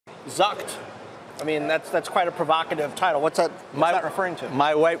Zucked. I mean, that's quite a provocative title. What's that referring to?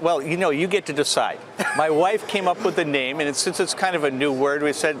 My wife, well, you get to decide. My wife came up with the name, and since it's kind of a new word,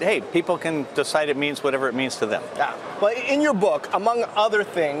 we said, hey, people can decide it means whatever it means to them. Yeah. But in your book, among other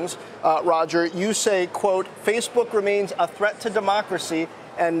things, Roger, you say, quote, Facebook remains a threat to democracy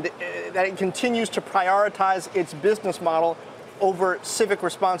and that it continues to prioritize its business model over civic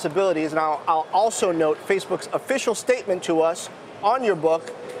responsibilities. And I'll also note Facebook's official statement to us on your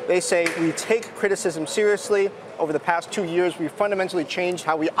book. They say, we take criticism seriously. Over the past 2 years, we've fundamentally changed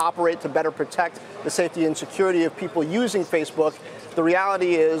how we operate to better protect the safety and security of people using Facebook. The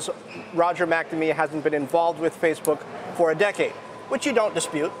reality is, Roger McNamee hasn't been involved with Facebook for a decade, which you don't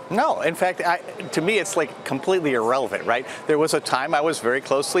dispute. No, in fact, to me, it's like completely irrelevant, right? There was a time I was very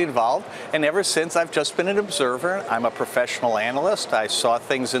closely involved, and ever since I've just been an observer. I'm a professional analyst. I saw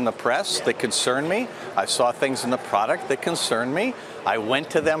things in the press that concern me. I saw things in the product that concern me. I went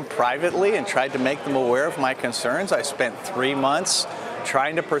to them privately and tried to make them aware of my concerns. I spent 3 months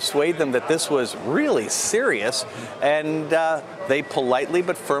trying to persuade them that this was really serious, and they politely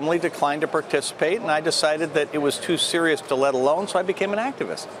but firmly declined to participate, and I decided that it was too serious to let alone, so I became an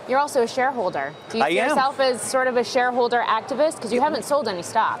activist. You're also a shareholder. Do you see yourself as sort of a shareholder activist? Because you haven't sold any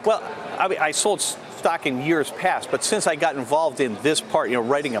stock. Well, I mean, I sold stock in years past, but since I got involved in this part,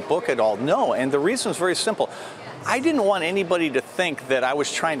 writing a book and all, no, and the reason is very simple. I didn't want anybody to think that I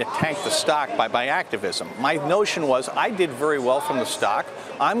was trying to tank the stock by my activism. My notion was I did very well from the stock.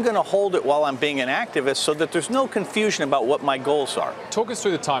 I'm going to hold it while I'm being an activist so that there's no confusion about what my goals are. Talk us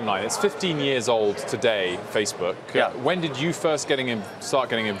through the timeline. It's 15 years old today, Facebook. Yeah. When did you first start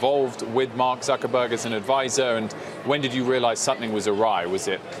getting involved with Mark Zuckerberg as an advisor, and when did you realize something was awry? Was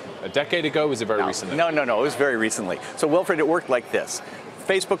it a decade ago? Was it very recently? No. It was very recently. So, Wilfred, it worked like this.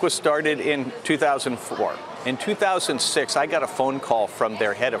 Facebook was started in 2004. In 2006, I got a phone call from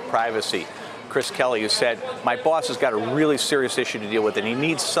their head of privacy, Chris Kelly, who said, my boss has got a really serious issue to deal with, and he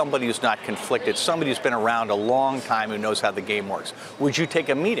needs somebody who's not conflicted, somebody who's been around a long time who knows how the game works. Would you take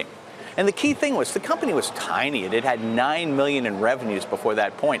a meeting? And the key thing was the company was tiny. It had 9 million in revenues before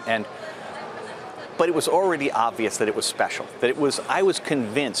that point. But it was already obvious that it was special, I was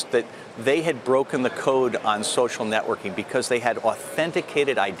convinced that they had broken the code on social networking because they had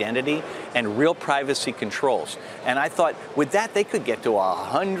authenticated identity and real privacy controls. And I thought, with that, they could get to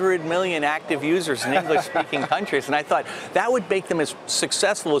 100 million active users in English-speaking countries. And I thought that would make them as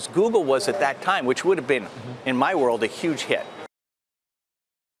successful as Google was at that time, which would have been, in my world, a huge hit.